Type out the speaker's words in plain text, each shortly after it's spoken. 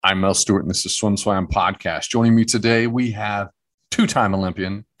I'm Mel Stewart, and this is Swim Swam Podcast. Joining me today, we have two-time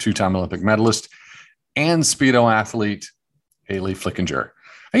Olympian, two-time Olympic medalist, and Speedo athlete, Hali Flickinger.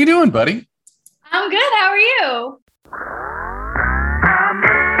 How you doing, buddy? I'm good. How are you?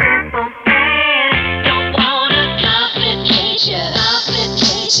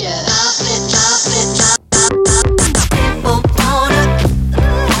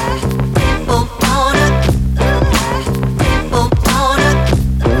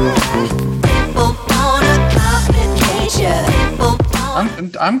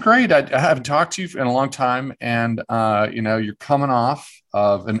 I'm great. I haven't talked to you in a long time, and you're coming off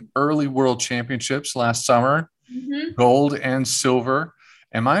of an early World Championships last summer, gold and silver.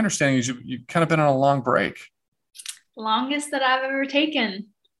 And my understanding is you've kind of been on a long break. Longest that I've ever taken.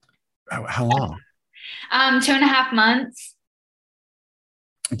 How long? 2.5 months.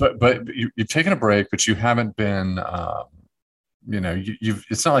 But you've taken a break, but you haven't been.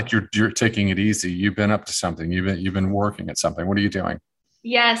 It's not like you're taking it easy. You've been up to something. You've been working at something. What are you doing?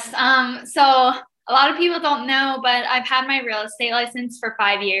 Yes. So a lot of people don't know, but I've had my real estate license for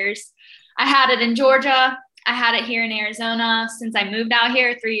 5 years. I had it in Georgia. I had it here in Arizona since I moved out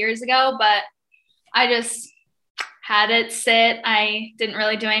here 3 years ago, but I just had it sit. I didn't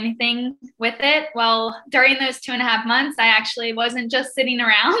really do anything with it. Well, during those 2.5 months, I actually wasn't just sitting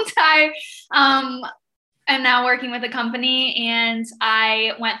around. I am now working with a company, and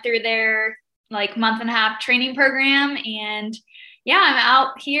I went through their month and a half training program, and yeah, I'm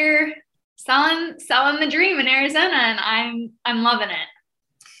out here selling the dream in Arizona, and I'm loving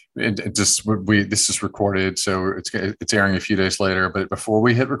it. This is recorded, so it's airing a few days later. But before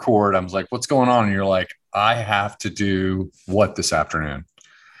we hit record, I was like, "What's going on?" And you're like, "I have to do what this afternoon?"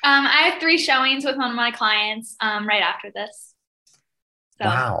 I have 3 showings with one of my clients right after this. So.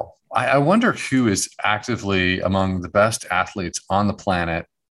 Wow, I wonder who is actively among the best athletes on the planet,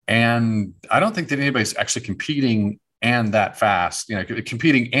 and I don't think that anybody's actually competing and that fast.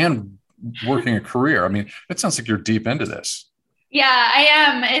 Competing and working a career. I mean, it sounds like you're deep into this. Yeah, I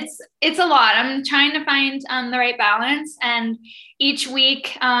am. It's a lot. I'm trying to find the right balance, and each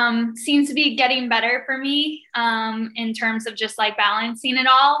week seems to be getting better for me in terms of just balancing it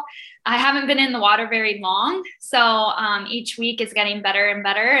all. I haven't been in the water very long, so each week is getting better and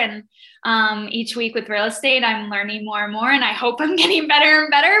better. And each week with real estate, I'm learning more and more, and I hope I'm getting better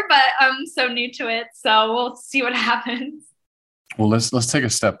and better, but I'm so new to it. So we'll see what happens. Well, let's take a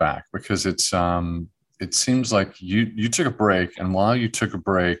step back, because it seems like you took a break, and while you took a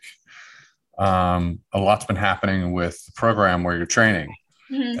break, a lot's been happening with the program where you're training.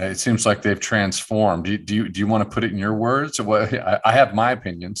 Mm-hmm. It seems like they've transformed. Do you want to put it in your words? Or what? I have my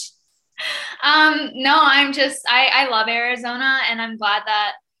opinions. No, I love Arizona, and I'm glad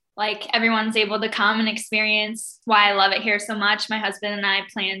that everyone's able to come and experience why I love it here so much. My husband and I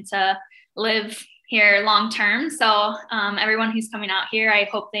plan to live here long term. So everyone who's coming out here, I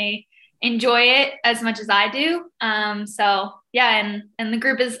hope they enjoy it as much as I do. So yeah, and the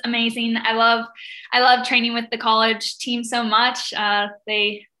group is amazing. I love training with the college team so much.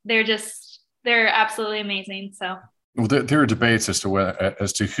 They're absolutely amazing. So. Well, there are debates as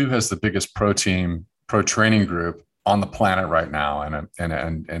to who has the biggest pro training group on the planet right now,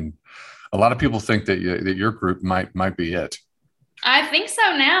 and a lot of people think that your group might be it. I think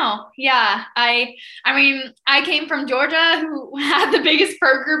so now. Yeah, I mean, I came from Georgia, who had the biggest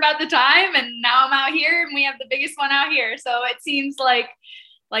pro group at the time, and now I'm out here, and we have the biggest one out here. So it seems like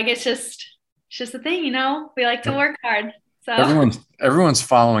it's just a thing, We like to work hard. So everyone's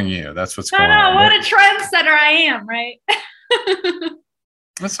following you. That's what's going on. What a trendsetter I am, right?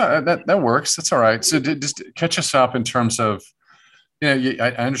 That's all right. That works. That's all right. So just catch us up in terms of,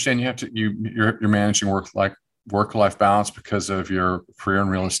 I understand you're managing work-life balance because of your career in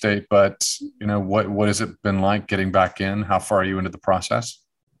real estate, but what has it been like getting back in? How far are you into the process?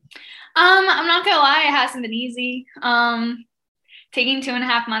 I'm not gonna lie, it hasn't been easy. Taking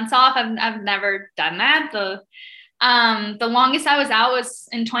 2.5 months off, I've never done that. The longest I was out was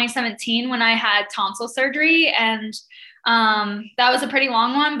in 2017 when I had tonsil surgery, and that was a pretty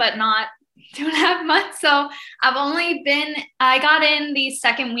long one, but not 2.5 months. So I got in the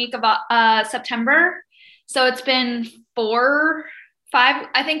second week of September. So it's been 4, 5,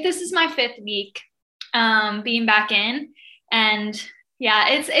 I think this is my 5th week being back in. And yeah,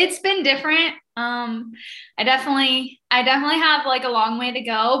 it's been different. I definitely have a long way to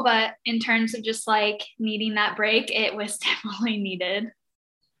go, but in terms of just needing that break, it was definitely needed.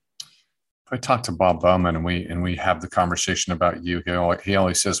 If I talk to Bob Bowman and we have the conversation about you, he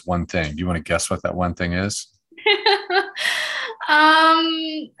always says one thing. Do you want to guess what that one thing is?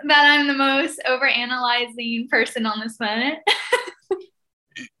 That I'm the most overanalyzing person on this planet.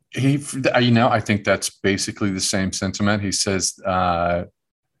 I think that's basically the same sentiment. He says,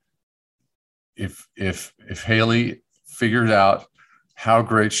 if Hali figured out how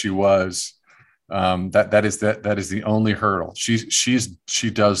great she was, that is the only hurdle. She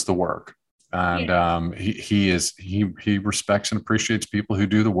does the work, and he respects and appreciates people who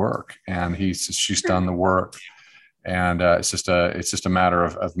do the work, and she's done the work, and it's just a matter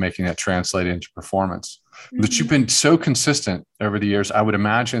of making that translate into performance. Mm-hmm. But you've been so consistent over the years. I would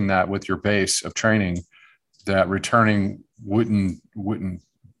imagine that with your base of training, that returning would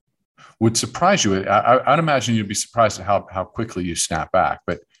surprise you. I'd imagine you'd be surprised at how quickly you snap back.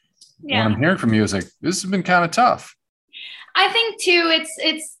 But what I'm hearing from you is like, this has been kind of tough. I think too,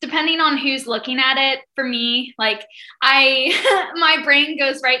 it's depending on who's looking at it. For me, like my brain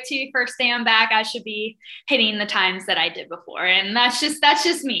goes right to, first day I'm back, I should be hitting the times that I did before. And that's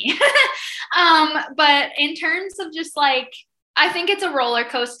just me. But in terms of just like, I think it's a roller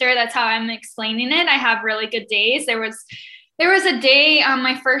coaster. That's how I'm explaining it. I have really good days. There was a day on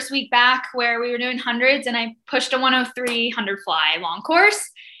my first week back where we were doing hundreds and I pushed a 103 100 fly long course.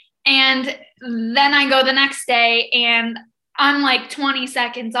 And then I go the next day and I'm like 20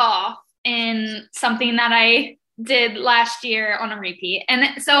 seconds off in something that I did last year on a repeat.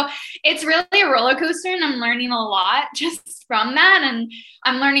 And so it's really a roller coaster, and I'm learning a lot just from that. And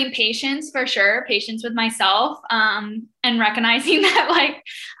I'm learning patience for sure, patience with myself, and recognizing that like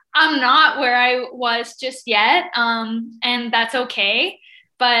I'm not where I was just yet. And that's okay.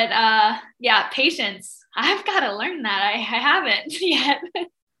 But patience. I've got to learn that. I haven't yet.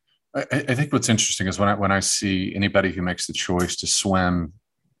 I think what's interesting is when I see anybody who makes the choice to swim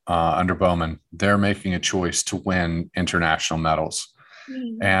under Bowman, they're making a choice to win international medals.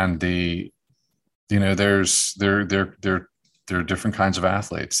 Mm-hmm. And there are different kinds of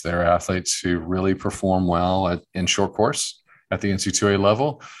athletes. There are athletes who really perform well in short course at the NC2A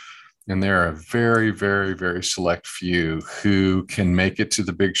level. And there are a very, very, very select few who can make it to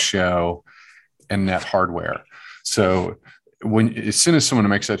the big show in that hardware. So as soon as someone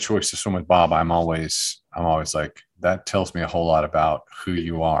makes that choice to swim with Bob, I'm always like, that tells me a whole lot about who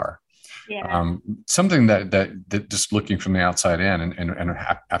you are. Yeah. Something that just looking from the outside in and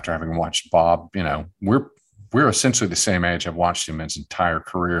after having watched Bob, we're essentially the same age. I've watched him his entire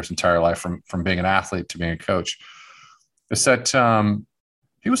career, his entire life, from being an athlete to being a coach. Is that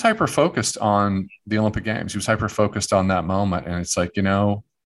he was hyper focused on the Olympic Games. He was hyper focused on that moment, and it's like,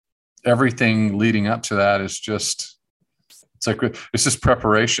 everything leading up to that is just. It's like, it's just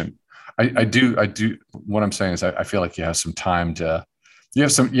preparation. I do. What I'm saying is I feel like you have some time to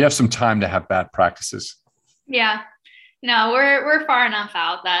have bad practices. Yeah, no, we're far enough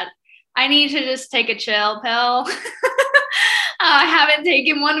out that I need to just take a chill pill. I haven't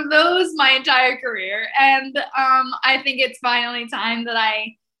taken one of those my entire career. And I think it's finally time that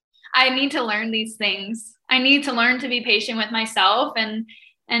I need to learn these things. I need to learn to be patient with myself and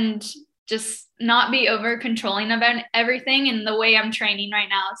just not be over controlling about everything. And the way I'm training right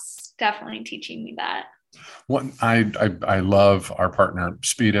now is definitely teaching me that. What I love our partner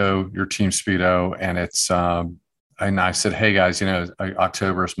Speedo, your team Speedo. And it's, and I said, hey guys,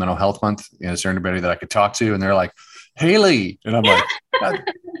 October is mental health month. Is there anybody that I could talk to? And they're like, Hali. And I'm like,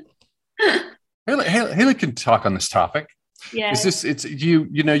 Hali can talk on this topic. Yeah.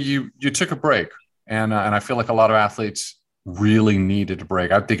 You took a break, and I feel like a lot of athletes really needed a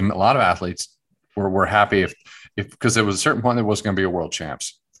break. I think a lot of athletes were happy if because there was a certain point there was going to be a world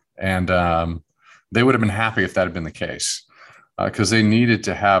champs, and they would have been happy if that had been the case, because they needed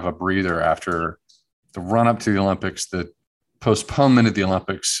to have a breather after the run up to the Olympics, the postponement of the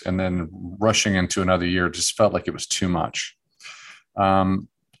Olympics, and then rushing into another year just felt like it was too much.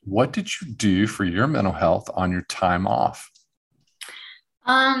 What did you do for your mental health on your time off?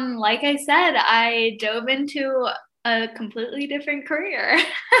 Like I said, I dove into a completely different career.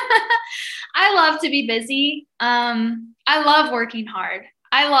 I love to be busy. I love working hard.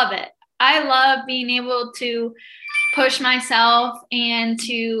 I love it. I love being able to push myself and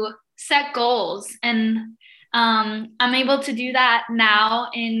to set goals. And I'm able to do that now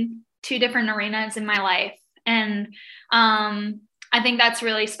in 2 different arenas in my life. And I think that's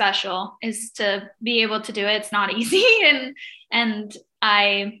really special, is to be able to do it. It's not easy. And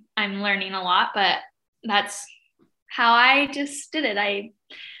I'm learning a lot, but that's how I just did it. I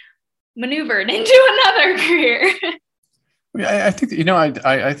maneuvered into another career. I think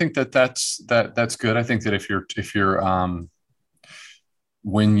I think that's good. I think that if you're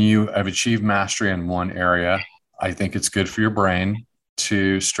when you have achieved mastery in one area, I think it's good for your brain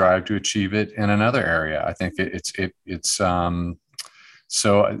to strive to achieve it in another area. I think it's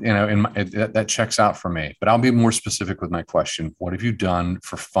So, that checks out for me, but I'll be more specific with my question. What have you done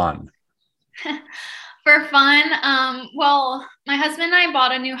for fun? For fun, well, my husband and I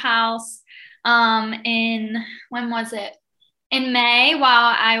bought a new house in, when was it? In May,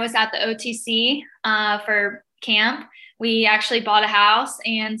 while I was at the OTC for camp. We actually bought a house,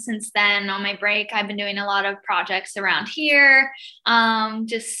 and since then on my break, I've been doing a lot of projects around here,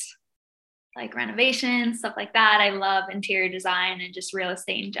 just like renovations, stuff like that. I love interior design and just real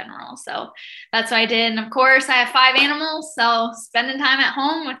estate in general. So that's what I did. And of course, I have 5 animals. So spending time at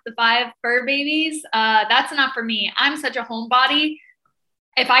home with the 5 fur babies, that's enough for me. I'm such a homebody.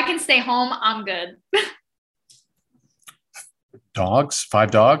 If I can stay home, I'm good. Dogs,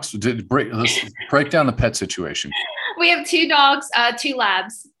 5 dogs. Let's break down the pet situation. We have 2 dogs, 2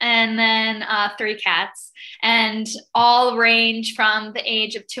 labs, and then 3 cats, and all range from the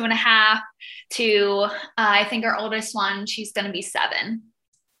age of 2.5 to I think our oldest one, she's going to be 7.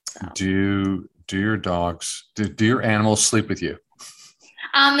 So. Do your dogs, do your animals sleep with you?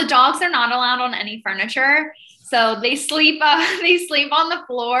 The dogs are not allowed on any furniture. So they sleep on the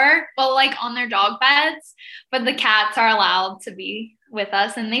floor, well, like on their dog beds, but the cats are allowed to be with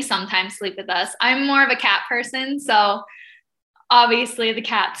us, and they sometimes sleep with us. I'm more of a cat person, so obviously the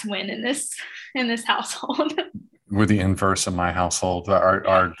cats win in this household. We're the inverse of my household.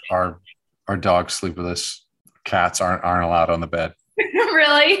 Our dogs sleep with us. Cats aren't allowed on the bed.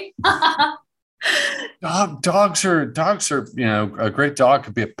 Really? Dogs are, a great dog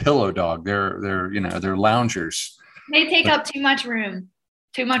could be a pillow dog. They're loungers. They take up too much room.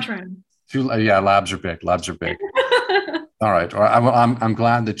 Labs are big. All right. I'm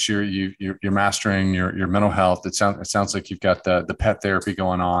glad that you're mastering your mental health. It sounds like you've got the pet therapy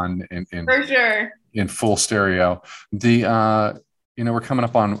going on in for sure, in full stereo. We're coming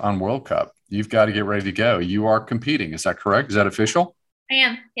up on World Cup. You've got to get ready to go. You are competing. Is that correct? Is that official? I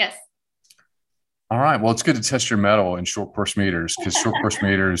am. Yes. All right. Well, it's good to test your mettle in short course meters, because short course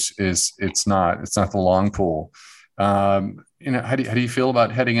meters it's not the long pool. How do you feel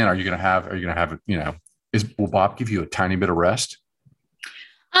about heading in? Are you going to have will Bob give you a tiny bit of rest?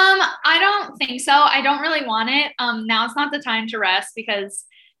 I don't think so. I don't really want it. Now's not the time to rest, because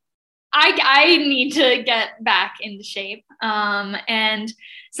I need to get back into shape. And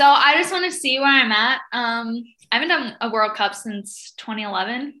so I just want to see where I'm at. I haven't done a World Cup since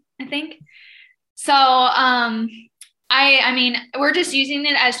 2011, I think. So, I mean, we're just using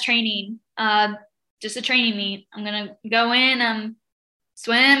it as training, just a training meet. I'm going to go in,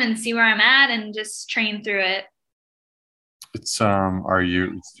 swim and see where I'm at and just train through it. It's,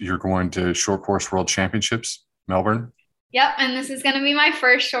 you're going to short course world championships, Melbourne? Yep. And this is going to be my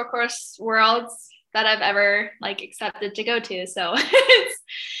first short course worlds that I've ever accepted to go to. So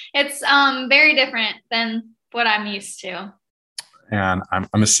it's very different than what I'm used to. And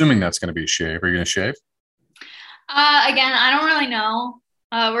I'm assuming that's going to be a shave. Are you going to shave? Again, I don't really know.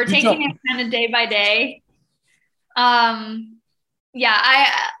 We're taking it kind of day by day. Yeah,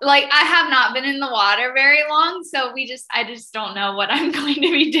 I have not been in the water very long, so I just don't know what I'm going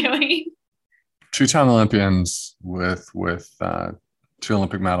to be doing. 2-time Olympians with 2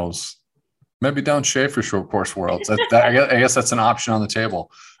 Olympic medals. Maybe don't shave for short course worlds. I guess that's an option on the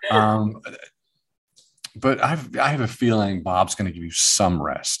table. But I have a feeling Bob's going to give you some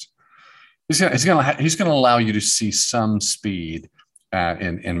rest. He's going to allow you to see some speed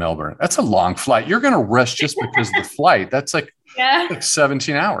in Melbourne. That's a long flight. You're going to rest just because of the flight. That's like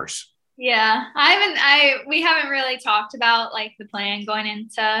 17 hours. Yeah, we haven't really talked about the plan going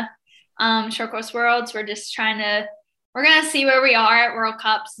into short course worlds. We're going to see where we are at World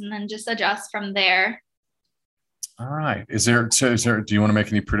Cups and then just adjust from there. All right. Do you want to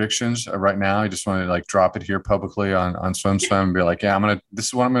make any predictions right now? I just want to drop it here publicly on Swim and be like, yeah, this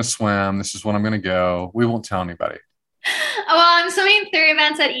is what I'm going to swim. This is what I'm going to go. We won't tell anybody. Well, I'm swimming 3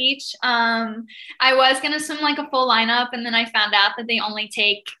 events at each. I was going to swim a full lineup, and then I found out that they only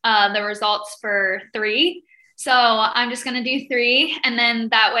take the results for 3. So I'm just going to do 3. And then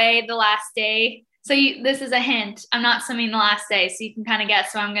that way the last day, this is a hint. I'm not swimming the last day, so you can kind of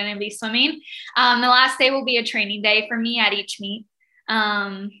guess where I'm going to be swimming. The last day will be a training day for me at each meet.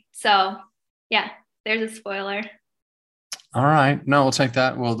 So yeah, there's a spoiler. All right. No, we'll take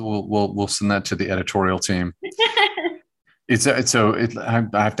that. We'll send that to the editorial team. I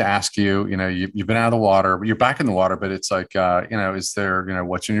have to ask you, you've been out of the water, but you're back in the water, but it's is there,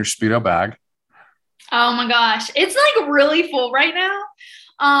 what's in your Speedo bag? Oh my gosh. It's really full right now.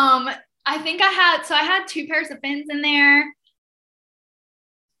 I think I had 2 pairs of fins in there,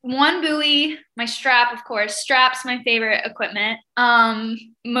 1 buoy, my strap, of course. Strap's my favorite equipment.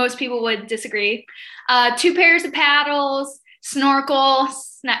 Most people would disagree. 2 pairs of paddles, snorkel,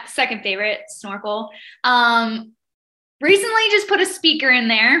 second favorite, snorkel. Recently just put a speaker in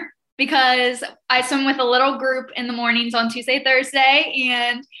there because I swim with a little group in the mornings on Tuesday, Thursday,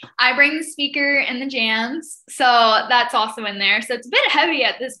 and I bring the speaker and the jams. So that's also in there. So it's a bit heavy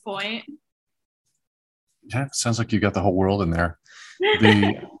at this point. Yeah, sounds like you got the whole world in there.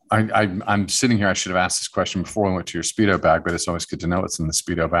 I'm sitting here. I should have asked this question before we went to your Speedo bag, but it's always good to know what's in the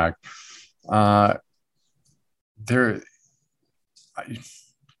Speedo bag.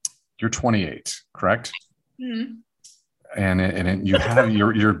 You're 28, correct? Mm-hmm. And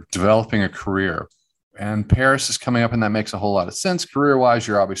you're developing a career, and Paris is coming up, and that makes a whole lot of sense. Career-wise,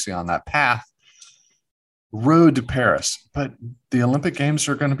 you're obviously on that path. Road to Paris, but the Olympic Games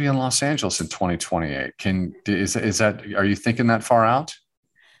are going to be in Los Angeles in 2028. Are you thinking that far out?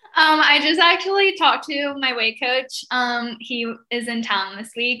 I just actually talked to my weight coach. He is in town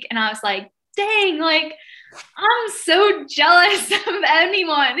this week, and I was like, dang, like, I'm so jealous of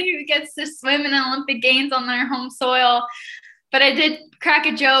anyone who gets to swim in Olympic Games on their home soil. But I did crack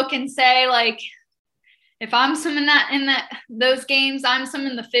a joke and say, like, if I'm swimming those games, I'm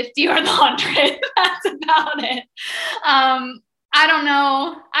swimming the 50 or the 100. That's about it. I don't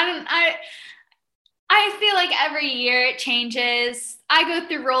know. I feel like every year it changes. I go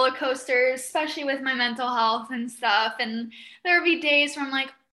through roller coasters, especially with my mental health and stuff. And there'll be days where I'm like,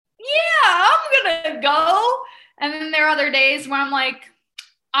 yeah, I'm going to go. And then there are other days where I'm like,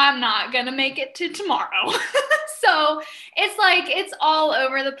 I'm not going to make it to tomorrow. So it's like, it's all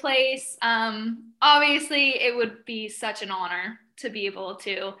over the place. Obviously, it would be such an honor to be able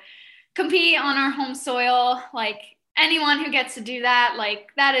to compete on our home soil. Like, anyone who gets to do that, like,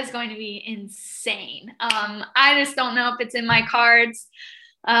 that is going to be insane. I just don't know if it's in my cards.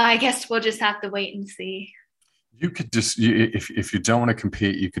 I guess we'll just have to wait and see. You could just, if you don't want to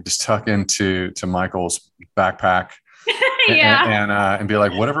compete, you could just tuck into Michael's backpack Yeah. and be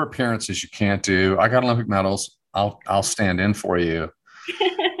like, whatever appearances you can't do, I got Olympic medals. I'll stand in for you.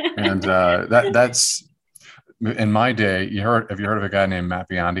 And that's in my day. Have you heard of a guy named Matt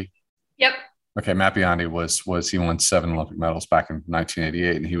Biondi? Yep. Okay, Matt Biondi he won 7 Olympic medals back in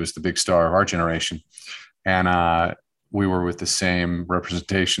 1988, and he was the big star of our generation. And we were with the same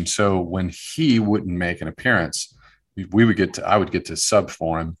representation. So when he wouldn't make an appearance, I would get to sub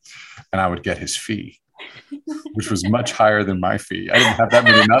for him, and I would get his fee, which was much higher than my fee. I didn't have that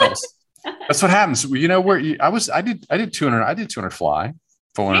many medals. That's what happens. You know, I did 200 fly,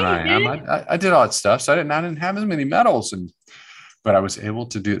 400 IM. I did all that stuff. So I didn't have as many medals, but I was able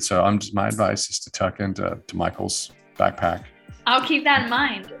to do it. So my advice is to tuck into Michael's backpack. I'll keep that in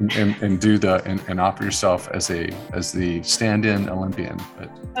mind. And offer yourself as the stand-in Olympian.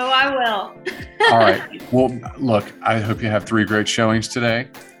 But, I will. All right. Well, look, I hope you have 3 great showings today.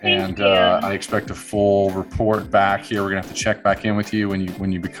 Thank you. I expect a full report back here. We're gonna have to check back in with you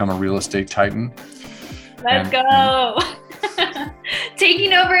when you become a real estate titan. Let's go.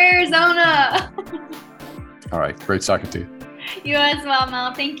 Taking over Arizona. All right. Great talking to you. You as well,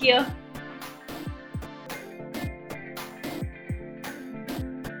 Mel. Thank you.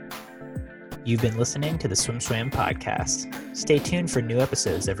 You've been listening to the Swim Swam podcast. Stay tuned for new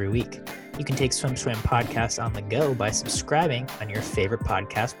episodes every week. You can take Swim Swam podcast on the go by subscribing on your favorite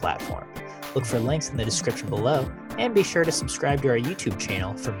podcast platform. Look for links in the description below, and be sure to subscribe to our YouTube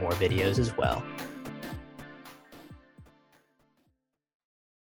channel for more videos as well.